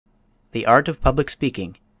The Art of Public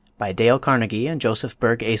Speaking by Dale Carnegie and Joseph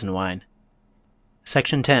Berg Esenwein.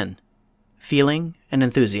 Section 10. Feeling and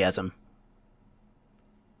Enthusiasm.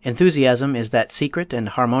 Enthusiasm is that secret and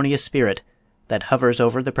harmonious spirit that hovers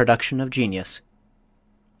over the production of genius.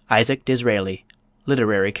 Isaac Disraeli,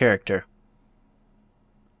 Literary Character.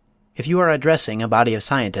 If you are addressing a body of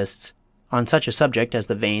scientists on such a subject as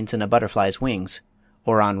the veins in a butterfly's wings,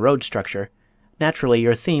 or on road structure, naturally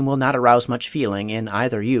your theme will not arouse much feeling in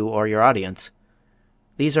either you or your audience.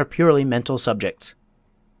 These are purely mental subjects.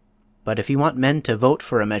 But if you want men to vote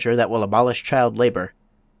for a measure that will abolish child labor,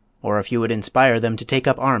 or if you would inspire them to take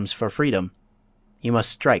up arms for freedom, you must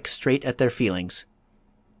strike straight at their feelings.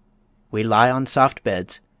 We lie on soft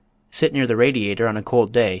beds, sit near the radiator on a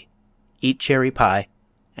cold day, eat cherry pie,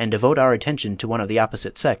 and devote our attention to one of the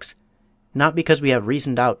opposite sex, not because we have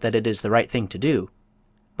reasoned out that it is the right thing to do,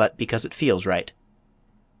 but because it feels right.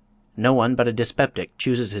 No one but a dyspeptic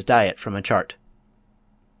chooses his diet from a chart.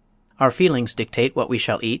 Our feelings dictate what we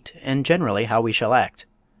shall eat and generally how we shall act.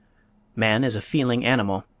 Man is a feeling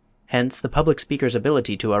animal, hence the public speaker's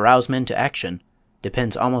ability to arouse men to action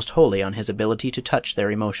depends almost wholly on his ability to touch their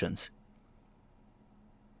emotions.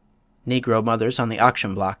 Negro mothers on the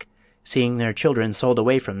auction block, seeing their children sold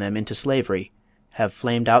away from them into slavery, have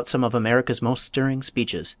flamed out some of America's most stirring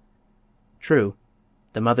speeches. True,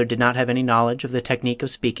 the mother did not have any knowledge of the technique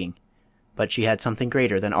of speaking, but she had something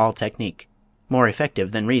greater than all technique, more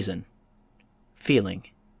effective than reason: feeling.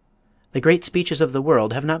 The great speeches of the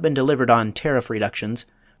world have not been delivered on tariff reductions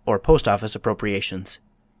or post office appropriations.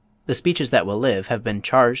 The speeches that will live have been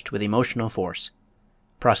charged with emotional force.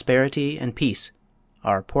 Prosperity and peace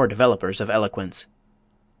are poor developers of eloquence.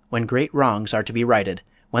 When great wrongs are to be righted,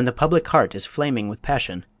 when the public heart is flaming with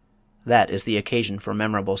passion, that is the occasion for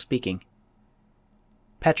memorable speaking.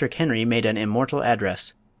 Patrick Henry made an immortal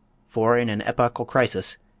address, for in an epochal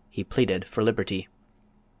crisis he pleaded for liberty.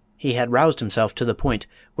 He had roused himself to the point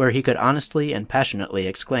where he could honestly and passionately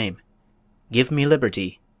exclaim, "Give me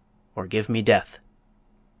liberty, or give me death."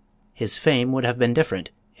 His fame would have been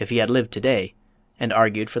different if he had lived today and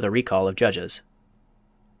argued for the recall of judges.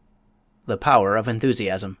 The Power of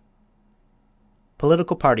Enthusiasm.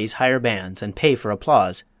 Political parties hire bands and pay for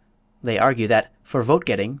applause. They argue that for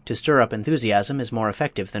vote-getting to stir up enthusiasm is more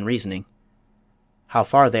effective than reasoning. How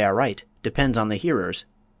far they are right depends on the hearers,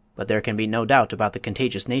 but there can be no doubt about the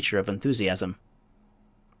contagious nature of enthusiasm.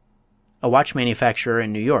 A watch manufacturer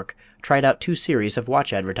in New York tried out two series of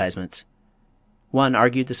watch advertisements. One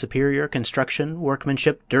argued the superior construction,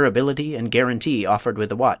 workmanship, durability, and guarantee offered with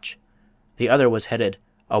the watch. The other was headed,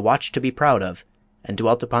 "A Watch to be Proud of," and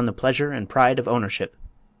dwelt upon the pleasure and pride of ownership.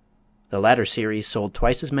 The latter series sold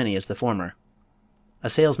twice as many as the former. A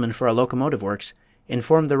salesman for a locomotive works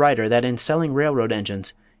informed the writer that in selling railroad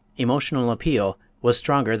engines, emotional appeal was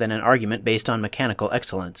stronger than an argument based on mechanical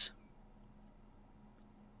excellence.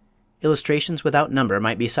 Illustrations without number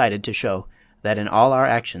might be cited to show that in all our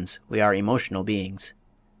actions we are emotional beings.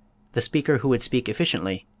 The speaker who would speak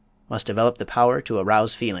efficiently must develop the power to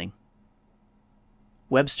arouse feeling.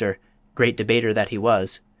 Webster, great debater that he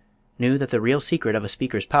was, knew that the real secret of a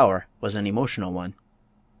speaker's power was an emotional one.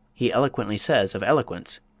 He eloquently says of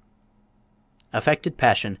eloquence: "Affected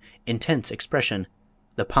passion, intense expression,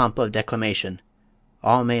 the pomp of declamation,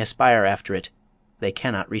 all may aspire after it, they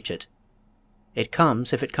cannot reach it. It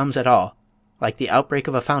comes, if it comes at all, like the outbreak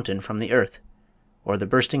of a fountain from the earth, or the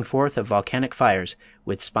bursting forth of volcanic fires,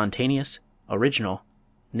 with spontaneous, original,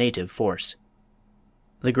 native force."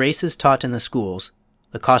 The graces taught in the schools,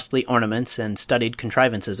 the costly ornaments and studied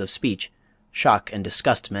contrivances of speech, shock and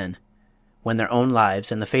disgust men, when their own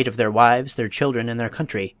lives and the fate of their wives, their children, and their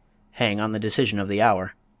country hang on the decision of the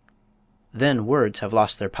hour. Then words have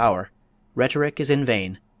lost their power, rhetoric is in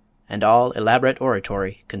vain, and all elaborate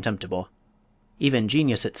oratory contemptible. Even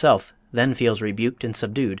genius itself then feels rebuked and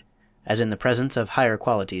subdued, as in the presence of higher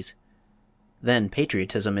qualities. Then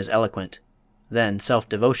patriotism is eloquent, then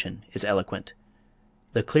self-devotion is eloquent.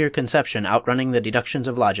 The clear conception outrunning the deductions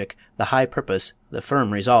of logic, the high purpose, the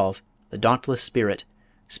firm resolve, the dauntless spirit,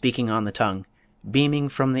 speaking on the tongue, beaming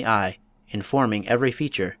from the eye, informing every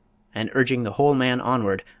feature, and urging the whole man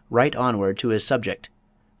onward, right onward to his subject,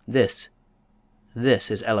 this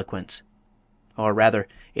is eloquence. Or rather,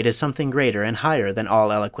 it is something greater and higher than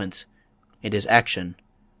all eloquence. It is action,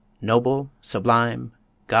 noble, sublime,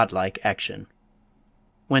 godlike action.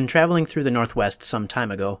 When traveling through the Northwest some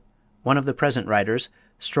time ago, one of the present writers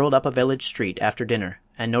strolled up a village street after dinner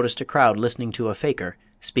and noticed a crowd listening to a faker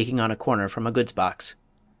speaking on a corner from a goods box.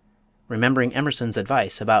 Remembering Emerson's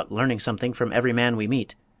advice about learning something from every man we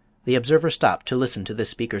meet, the observer stopped to listen to this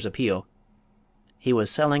speaker's appeal. He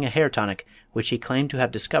was selling a hair tonic which he claimed to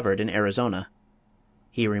have discovered in Arizona.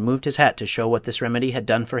 He removed his hat to show what this remedy had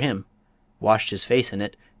done for him, washed his face in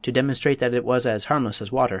it to demonstrate that it was as harmless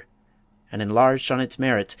as water, and enlarged on its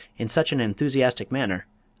merits in such an enthusiastic manner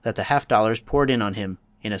that the half-dollars poured in on him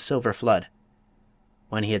in a silver flood.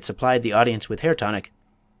 When he had supplied the audience with hair tonic,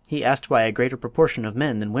 he asked why a greater proportion of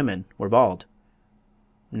men than women were bald.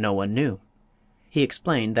 No one knew. He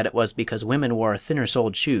explained that it was because women wore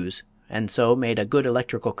thinner-soled shoes, and so made a good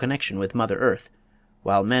electrical connection with Mother Earth,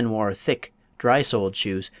 while men wore thick, dry-soled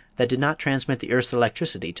shoes that did not transmit the Earth's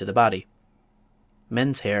electricity to the body.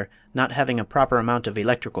 Men's hair, not having a proper amount of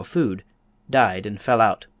electrical food, died and fell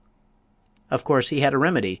out. Of course he had a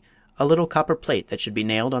remedy, a little copper plate that should be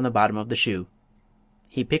nailed on the bottom of the shoe.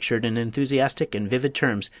 He pictured in enthusiastic and vivid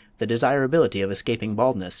terms the desirability of escaping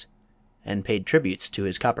baldness, and paid tributes to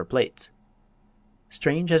his copper plates.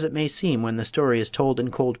 Strange as it may seem when the story is told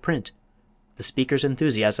in cold print, the speaker's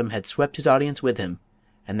enthusiasm had swept his audience with him,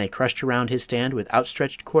 and they crushed around his stand with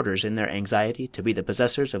outstretched quarters in their anxiety to be the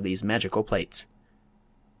possessors of these magical plates.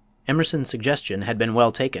 Emerson's suggestion had been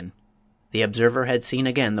well taken. The observer had seen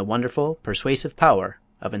again the wonderful, persuasive power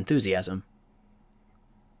of enthusiasm.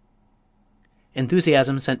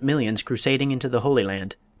 Enthusiasm sent millions crusading into the Holy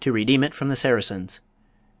Land to redeem it from the Saracens.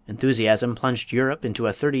 Enthusiasm plunged Europe into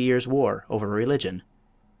a 30 years' war over religion.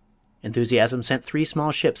 Enthusiasm sent 3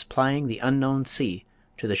 small ships plying the unknown sea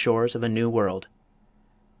to the shores of a new world.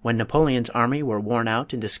 When Napoleon's army were worn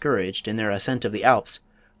out and discouraged in their ascent of the Alps,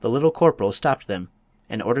 the Little Corporal stopped them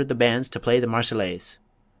and ordered the bands to play the Marseillaise.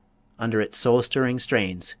 Under its soul-stirring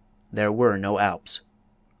strains there were no Alps.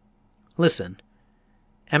 Listen.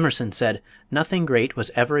 Emerson said, "Nothing great was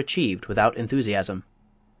ever achieved without enthusiasm."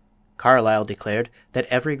 Carlyle declared that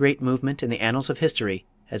every great movement in the annals of history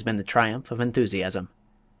has been the triumph of enthusiasm.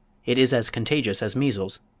 It is as contagious as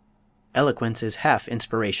measles. Eloquence is half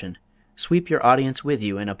inspiration. Sweep your audience with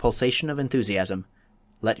you in a pulsation of enthusiasm.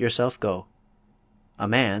 Let yourself go. "A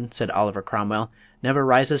man," said Oliver Cromwell, "never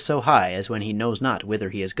rises so high as when he knows not whither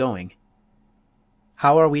he is going."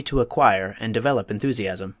 How are we to acquire and develop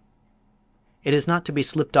enthusiasm? It is not to be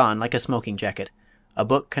slipped on like a smoking jacket. A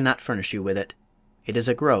book cannot furnish you with it. It is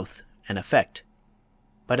a growth, an effect.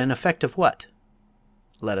 But an effect of what?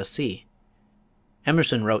 Let us see.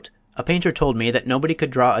 Emerson wrote, "A painter told me that nobody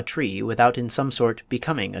could draw a tree without in some sort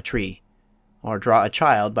becoming a tree, or draw a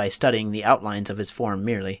child by studying the outlines of his form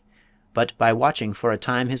merely, but by watching for a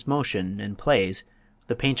time his motion and plays,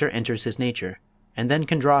 the painter enters his nature, and then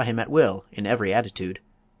can draw him at will in every attitude."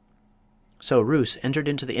 So Roos entered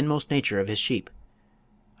into the inmost nature of his sheep.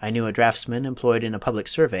 I knew a draughtsman employed in a public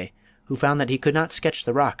survey who found that he could not sketch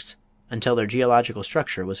the rocks until their geological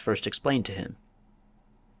structure was first explained to him.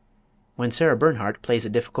 When Sarah Bernhardt plays a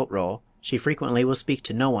difficult role, she frequently will speak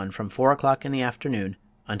to no one from 4 o'clock in the afternoon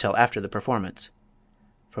until after the performance.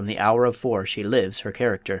 From the hour of 4 she lives her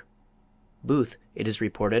character. Booth, it is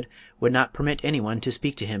reported, would not permit anyone to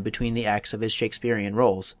speak to him between the acts of his Shakespearean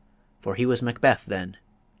roles, for he was Macbeth then,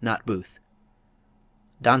 not Booth.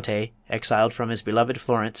 Dante, exiled from his beloved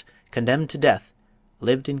Florence, condemned to death,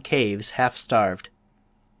 lived in caves half-starved.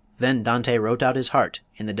 Then Dante wrote out his heart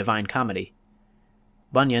in the Divine Comedy.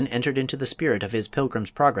 Bunyan entered into the spirit of his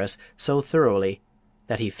Pilgrim's Progress so thoroughly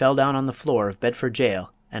that he fell down on the floor of Bedford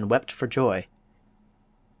jail and wept for joy.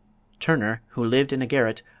 Turner, who lived in a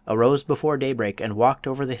garret, arose before daybreak and walked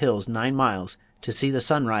over the hills 9 miles to see the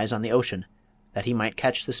sun rise on the ocean, that he might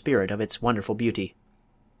catch the spirit of its wonderful beauty.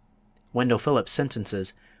 Wendell Phillips'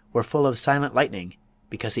 sentences were full of silent lightning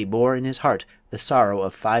because he bore in his heart the sorrow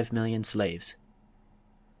of 5,000,000 slaves.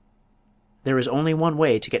 There is only one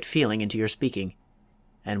way to get feeling into your speaking,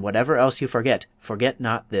 and whatever else you forget, forget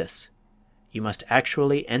not this. You must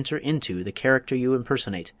actually enter into the character you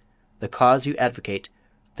impersonate, the cause you advocate,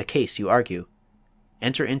 the case you argue.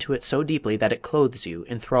 Enter into it so deeply that it clothes you,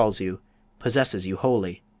 enthralls you, possesses you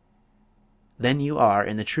wholly. Then you are,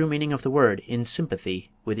 in the true meaning of the word, in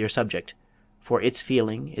sympathy with your subject, for its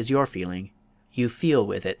feeling is your feeling. You feel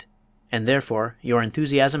with it, and therefore your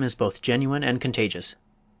enthusiasm is both genuine and contagious.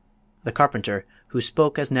 The carpenter, who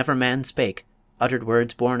spoke as never man spake, uttered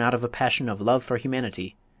words born out of a passion of love for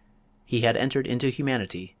humanity. He had entered into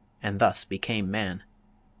humanity, and thus became man.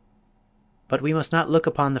 But we must not look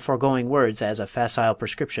upon the foregoing words as a facile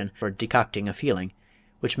prescription for decocting a feeling,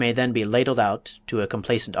 which may then be ladled out to a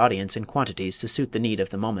complacent audience in quantities to suit the need of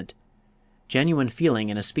the moment. Genuine feeling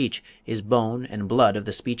in a speech is bone and blood of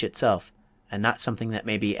the speech itself, and not something that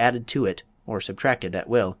may be added to it or subtracted at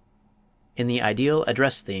will. In the ideal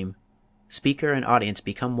address theme, speaker and audience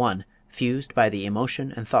become one, fused by the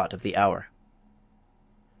emotion and thought of the hour.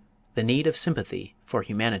 The need of sympathy for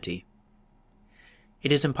humanity.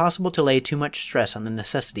 It is impossible to lay too much stress on the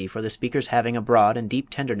necessity for the speaker's having a broad and deep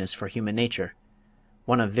tenderness for human nature.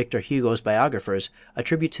 One of Victor Hugo's biographers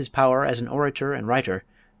attributes his power as an orator and writer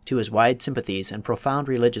to his wide sympathies and profound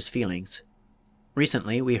religious feelings.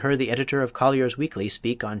 Recently we heard the editor of Collier's Weekly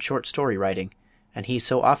speak on short story writing, and he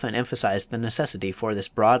so often emphasized the necessity for this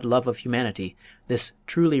broad love of humanity, this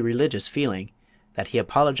truly religious feeling, that he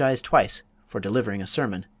apologized twice for delivering a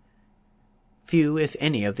sermon. Few, if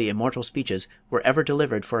any, of the immortal speeches were ever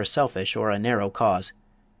delivered for a selfish or a narrow cause.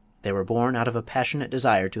 They were born out of a passionate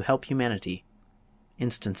desire to help humanity.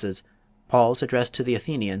 Instances: Paul's address to the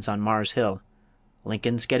Athenians on Mars Hill,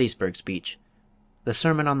 Lincoln's Gettysburg speech, the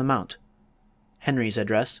Sermon on the Mount, Henry's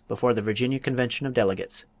address before the Virginia Convention of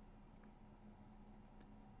Delegates.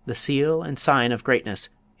 The seal and sign of greatness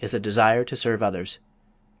is a desire to serve others.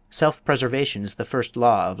 Self-preservation is the first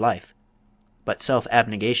law of life, but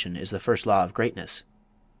self-abnegation is the first law of greatness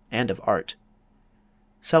and of art.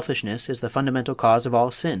 Selfishness is the fundamental cause of all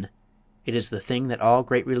sin. It is the thing that all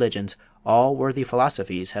great religions, all worthy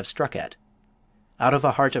philosophies have struck at. Out of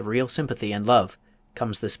a heart of real sympathy and love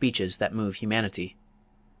comes the speeches that move humanity.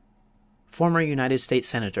 Former United States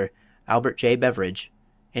Senator Albert J. Beveridge,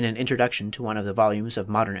 in an introduction to one of the volumes of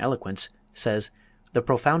Modern Eloquence, says, "The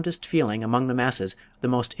profoundest feeling among the masses, the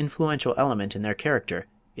most influential element in their character,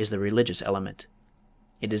 is the religious element.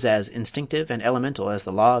 It is as instinctive and elemental as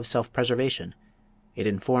the law of self-preservation. It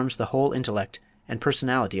informs the whole intellect and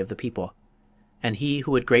personality of the people, and he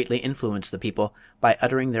who would greatly influence the people by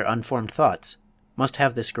uttering their unformed thoughts must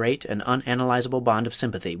have this great and unanalyzable bond of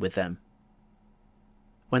sympathy with them."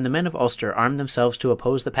 When the men of Ulster armed themselves to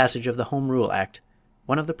oppose the passage of the Home Rule Act,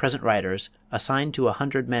 one of the present writers assigned to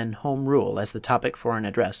 100 men Home Rule as the topic for an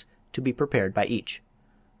address to be prepared by each.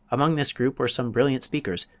 Among this group were some brilliant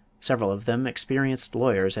speakers, several of them experienced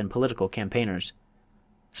lawyers and political campaigners.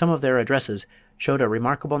 Some of their addresses showed a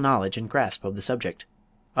remarkable knowledge and grasp of the subject.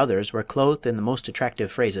 Others were clothed in the most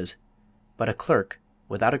attractive phrases. But a clerk,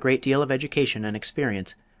 without a great deal of education and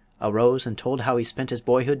experience, arose and told how he spent his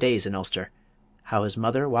boyhood days in Ulster, how his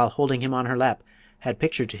mother, while holding him on her lap, had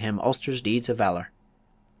pictured to him Ulster's deeds of valor.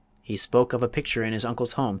 He spoke of a picture in his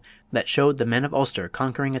uncle's home that showed the men of Ulster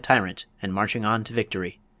conquering a tyrant and marching on to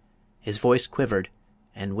victory. His voice quivered,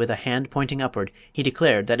 and with a hand pointing upward, he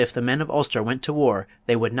declared that if the men of Ulster went to war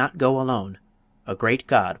they would not go alone. A great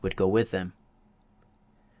God would go with them.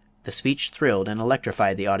 The speech thrilled and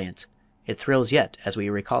electrified the audience. It thrills yet as we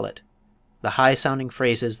recall it. The high-sounding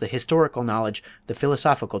phrases, the historical knowledge, the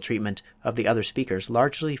philosophical treatment of the other speakers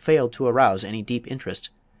largely failed to arouse any deep interest,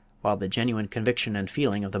 while the genuine conviction and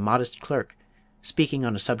feeling of the modest clerk, speaking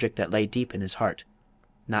on a subject that lay deep in his heart,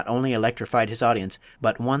 not only electrified his audience,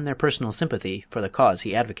 but won their personal sympathy for the cause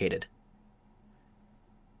he advocated.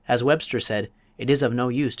 As Webster said, it is of no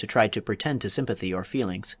use to try to pretend to sympathy or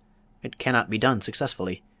feelings. It cannot be done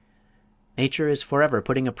successfully. Nature is forever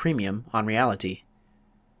putting a premium on reality.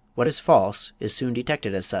 What is false is soon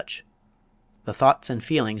detected as such. The thoughts and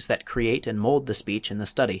feelings that create and mold the speech in the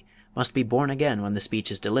study must be born again when the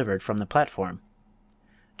speech is delivered from the platform.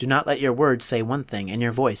 Do not let your words say one thing and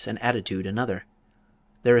your voice and attitude another.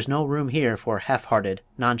 There is no room here for half-hearted,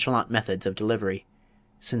 nonchalant methods of delivery.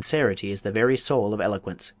 Sincerity is the very soul of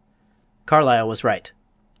eloquence. Carlyle was right.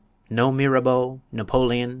 No Mirabeau,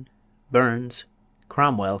 Napoleon, Burns,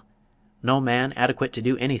 Cromwell, no man adequate to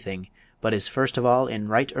do anything, but is first of all in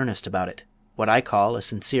right earnest about it, what I call a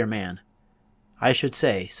sincere man. I should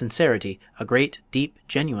say, sincerity, a great, deep,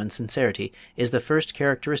 genuine sincerity, is the first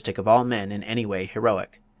characteristic of all men in any way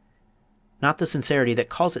heroic. Not the sincerity that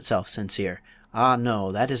calls itself sincere. Ah,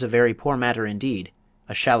 no, that is a very poor matter indeed,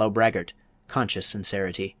 a shallow braggart, conscious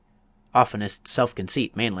sincerity, oftenest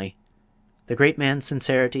self-conceit mainly. The great man's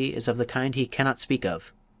sincerity is of the kind he cannot speak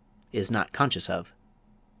of, is not conscious of.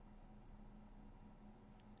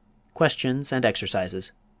 Questions and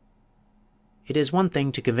exercises. It is one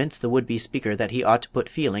thing to convince the would-be speaker that he ought to put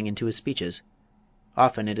feeling into his speeches.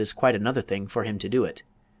 Often it is quite another thing for him to do it.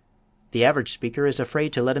 The average speaker is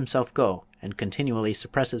afraid to let himself go, and continually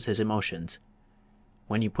suppresses his emotions.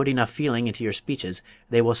 When you put enough feeling into your speeches,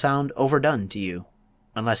 they will sound overdone to you,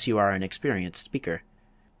 unless you are an experienced speaker.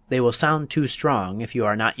 They will sound too strong if you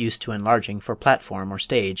are not used to enlarging for platform or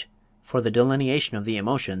stage, for the delineation of the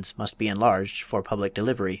emotions must be enlarged for public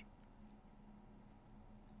delivery.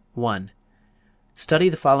 1. Study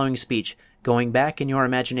the following speech, going back in your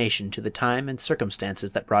imagination to the time and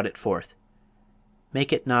circumstances that brought it forth.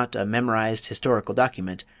 Make it not a memorized historical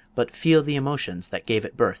document, but feel the emotions that gave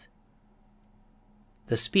it birth.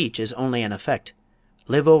 The speech is only an effect.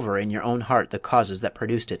 Live over in your own heart the causes that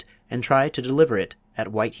produced it, and try to deliver it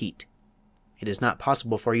at white heat. It is not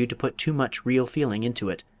possible for you to put too much real feeling into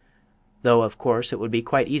it, though of course it would be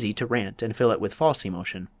quite easy to rant and fill it with false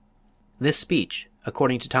emotion. This speech,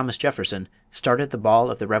 according to Thomas Jefferson, started the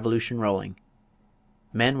ball of the Revolution rolling.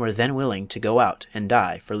 Men were then willing to go out and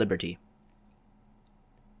die for liberty.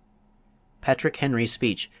 Patrick Henry's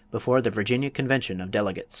speech before the Virginia Convention of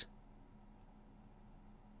Delegates.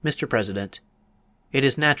 Mr. President, it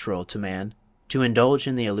is natural to man to indulge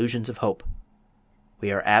in the illusions of hope.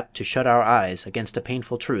 We are apt to shut our eyes against a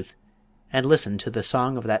painful truth, and listen to the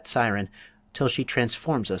song of that siren till she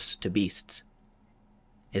transforms us to beasts.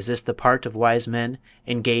 Is this the part of wise men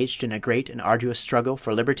engaged in a great and arduous struggle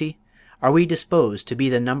for liberty? Are we disposed to be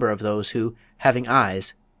the number of those who, having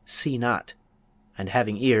eyes, see not, and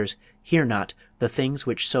having ears, hear not the things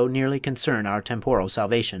which so nearly concern our temporal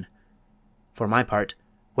salvation? For my part,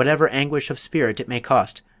 whatever anguish of spirit it may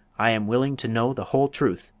cost, I am willing to know the whole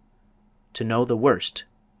truth, to know the worst,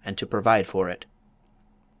 and to provide for it.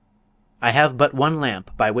 I have but one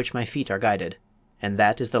lamp by which my feet are guided, and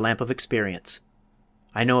that is the lamp of experience.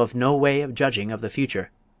 I know of no way of judging of the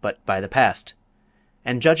future but by the past,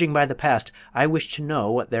 and judging by the past, I wish to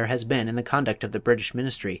know what there has been in the conduct of the British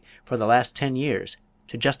Ministry for the last 10 years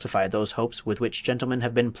to justify those hopes with which gentlemen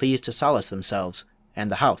have been pleased to solace themselves and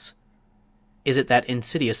the House. Is it that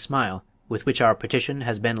insidious smile with which our petition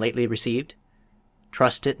has been lately received?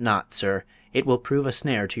 Trust it not, sir, it will prove a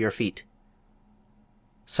snare to your feet.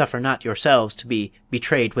 Suffer not yourselves to be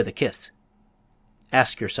betrayed with a kiss.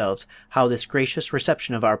 Ask yourselves how this gracious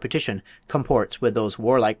reception of our petition comports with those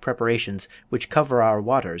warlike preparations which cover our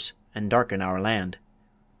waters and darken our land.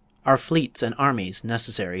 Are fleets and armies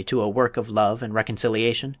necessary to a work of love and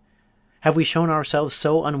reconciliation? Have we shown ourselves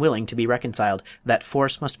so unwilling to be reconciled that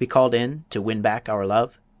force must be called in to win back our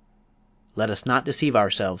love? Let us not deceive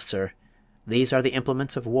ourselves, sir. These are the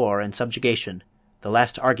implements of war and subjugation, the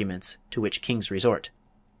last arguments to which kings resort.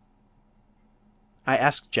 I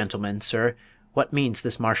ask gentlemen, sir, what means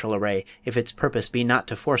this martial array, if its purpose be not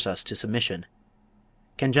to force us to submission?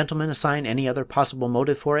 Can gentlemen assign any other possible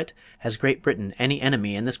motive for it? Has Great Britain any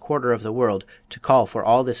enemy in this quarter of the world to call for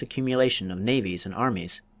all this accumulation of navies and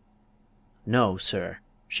armies? No, sir,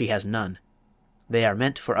 she has none. They are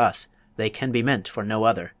meant for us, they can be meant for no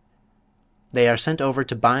other. They are sent over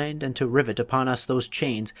to bind and to rivet upon us those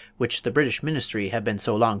chains which the British Ministry have been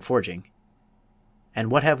so long forging.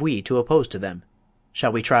 And what have we to oppose to them?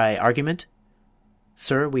 Shall we try argument?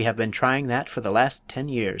 Sir, we have been trying that for the last 10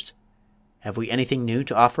 years. Have we anything new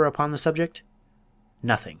to offer upon the subject?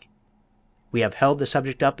 Nothing. We have held the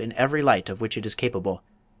subject up in every light of which it is capable,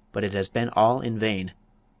 but it has been all in vain.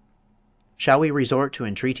 Shall we resort to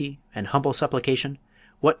entreaty and humble supplication?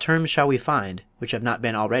 What terms shall we find which have not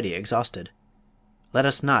been already exhausted? Let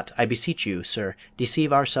us not, I beseech you, sir,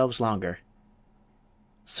 deceive ourselves longer.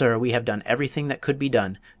 Sir, we have done everything that could be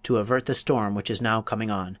done to avert the storm which is now coming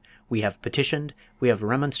on. We have petitioned, we have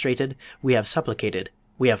remonstrated, we have supplicated,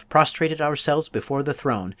 we have prostrated ourselves before the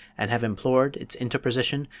throne, and have implored its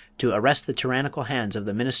interposition to arrest the tyrannical hands of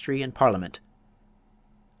the Ministry and Parliament.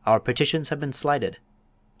 Our petitions have been slighted.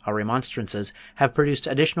 Our remonstrances have produced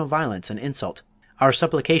additional violence and insult. Our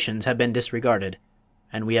supplications have been disregarded,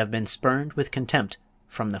 and we have been spurned with contempt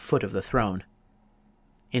from the foot of the throne.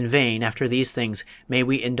 In vain, after these things, may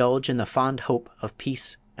we indulge in the fond hope of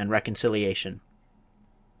peace and reconciliation.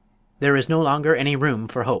 There is no longer any room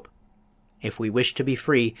for hope. If we wish to be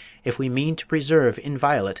free, if we mean to preserve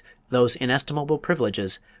inviolate those inestimable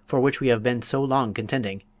privileges for which we have been so long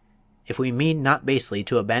contending, if we mean not basely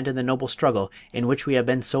to abandon the noble struggle in which we have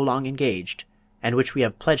been so long engaged, and which we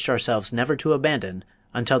have pledged ourselves never to abandon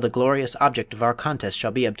until the glorious object of our contest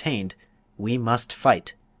shall be obtained, we must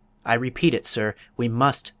fight. I repeat it, sir, we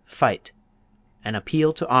must fight. An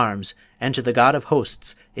appeal to arms and to the God of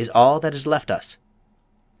hosts is all that is left us.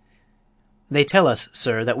 They tell us,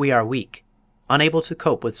 sir, that we are weak, unable to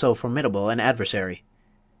cope with so formidable an adversary.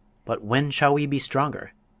 But when shall we be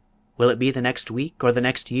stronger? Will it be the next week or the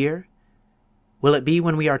next year? Will it be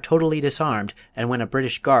when we are totally disarmed, and when a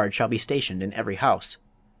British guard shall be stationed in every house?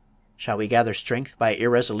 Shall we gather strength by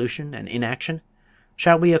irresolution and inaction?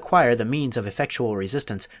 Shall we acquire the means of effectual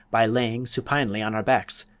resistance by laying supinely on our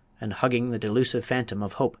backs and hugging the delusive phantom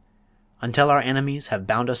of hope, until our enemies have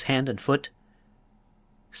bound us hand and foot?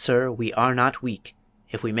 Sir, we are not weak,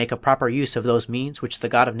 if we make a proper use of those means which the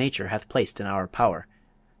God of nature hath placed in our power.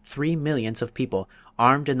 3 millions of people,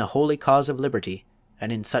 armed in the holy cause of liberty,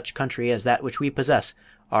 and in such country as that which we possess,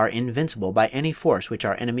 are invincible by any force which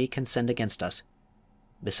our enemy can send against us.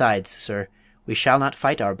 Besides, sir, we shall not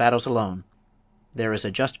fight our battles alone. There is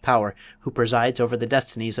a just power who presides over the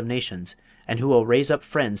destinies of nations, and who will raise up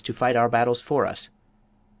friends to fight our battles for us.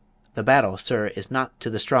 The battle, sir, is not to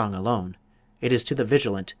the strong alone. It is to the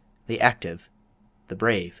vigilant, the active, the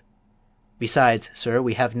brave. Besides, sir,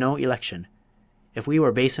 we have no election. If we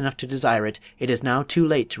were base enough to desire it, it is now too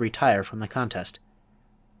late to retire from the contest.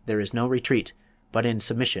 There is no retreat but in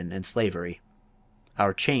submission and slavery.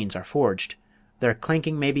 Our chains are forged. Their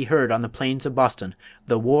clanking may be heard on the plains of Boston.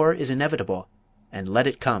 The war is inevitable, and let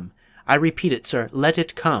it come. I repeat it, sir, let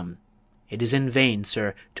it come. It is in vain,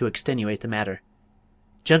 sir, to extenuate the matter.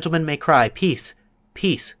 Gentlemen may cry, peace,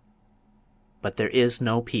 peace. But there is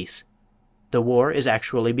no peace. The war is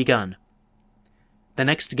actually begun. The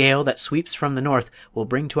next gale that sweeps from the north will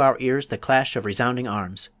bring to our ears the clash of resounding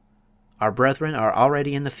arms. Our brethren are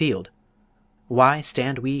already in the field. Why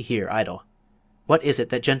stand we here idle? What is it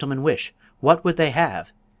that gentlemen wish? What would they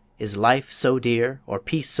have? Is life so dear, or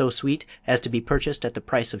peace so sweet, as to be purchased at the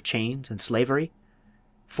price of chains and slavery?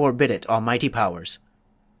 Forbid it, almighty powers!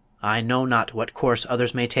 I know not what course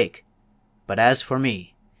others may take, but as for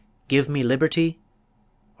me, give me liberty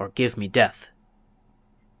or give me death.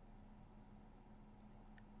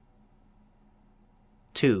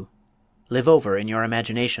 2. Live over in your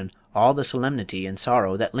imagination all the solemnity and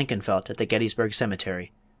sorrow that Lincoln felt at the Gettysburg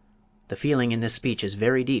Cemetery. The feeling in this speech is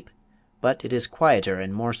very deep, but it is quieter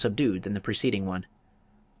and more subdued than the preceding one.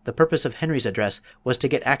 The purpose of Henry's address was to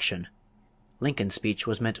get action. Lincoln's speech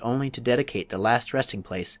was meant only to dedicate the last resting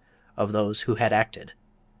place of those who had acted.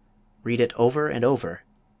 Read it over and over,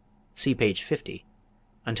 see page 50,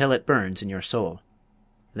 until it burns in your soul.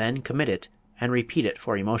 Then commit it and repeat it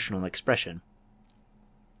for emotional expression.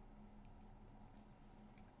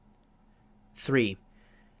 3.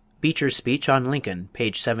 Beecher's speech on Lincoln,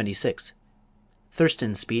 page 76.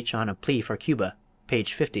 Thurston's speech on a plea for Cuba,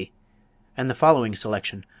 page 50, and the following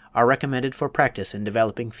selection are recommended for practice in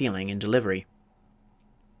developing feeling in delivery.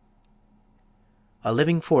 A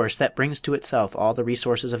living force that brings to itself all the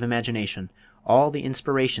resources of imagination, all the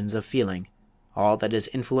inspirations of feeling, all that is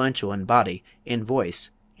influential in body, in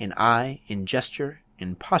voice, in eye, in gesture,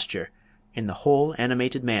 in posture, in the whole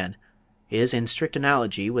animated man, is in strict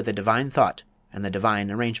analogy with the divine thought and the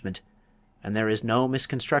divine arrangement, and there is no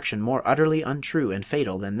misconstruction more utterly untrue and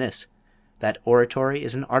fatal than this, that oratory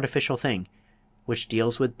is an artificial thing, which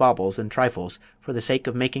deals with baubles and trifles for the sake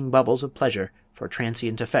of making bubbles of pleasure for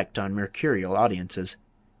transient effect on mercurial audiences.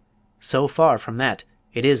 So far from that,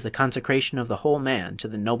 it is the consecration of the whole man to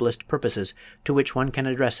the noblest purposes to which one can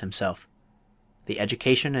address himself, the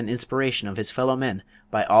education and inspiration of his fellow men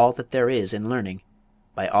by all that there is in learning,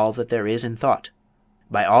 by all that there is in thought,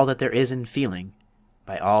 by all that there is in feeling,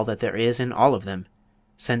 by all that there is in all of them,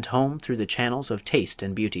 sent home through the channels of taste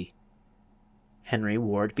and beauty. Henry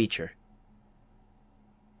Ward Beecher.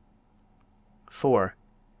 4.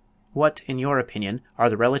 What, in your opinion, are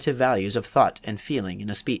the relative values of thought and feeling in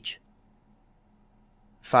a speech?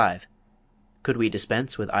 5. Could we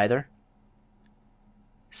dispense with either?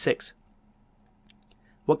 6.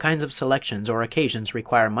 What kinds of selections or occasions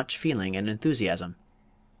require much feeling and enthusiasm?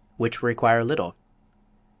 Which require little?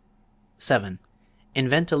 7.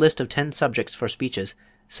 Invent a list of 10 subjects for speeches,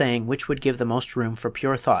 saying which would give the most room for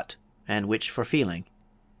pure thought, and which for feeling.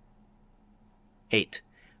 8.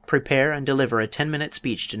 Prepare and deliver a 10-minute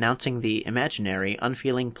speech denouncing the imaginary,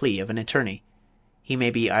 unfeeling plea of an attorney. He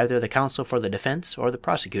may be either the counsel for the defense or the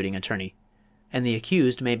prosecuting attorney, and the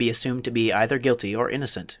accused may be assumed to be either guilty or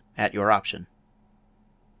innocent, at your option.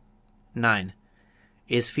 9.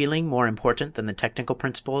 Is feeling more important than the technical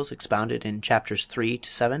principles expounded in chapters 3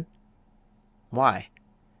 to 7? Why?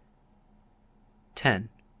 10.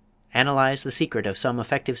 Analyze the secret of some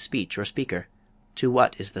effective speech or speaker. To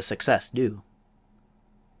what is the success due?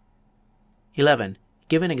 11.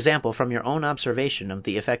 Give an example from your own observation of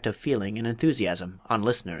the effect of feeling and enthusiasm on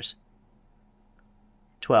listeners.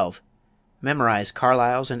 12. Memorize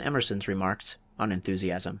Carlyle's and Emerson's remarks on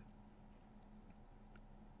enthusiasm.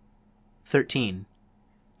 13.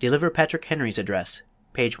 Deliver Patrick Henry's address,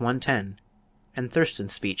 page 110, and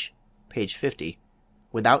Thurston's speech, page 50,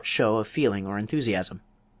 without show of feeling or enthusiasm.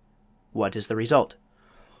 What is the result?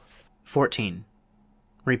 14.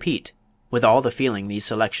 Repeat, with all the feeling these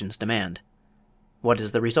selections demand. What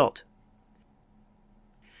is the result?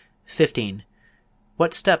 15.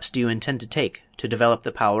 What steps do you intend to take to develop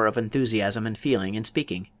the power of enthusiasm and feeling in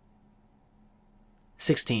speaking?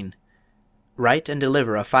 16. Write and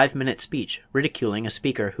deliver a 5-minute speech ridiculing a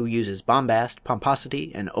speaker who uses bombast,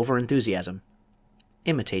 pomposity, and over-enthusiasm.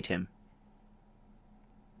 Imitate him.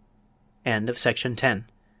 End of section 10.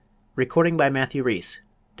 Recording by Matthew Reese,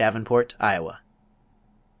 Davenport, Iowa.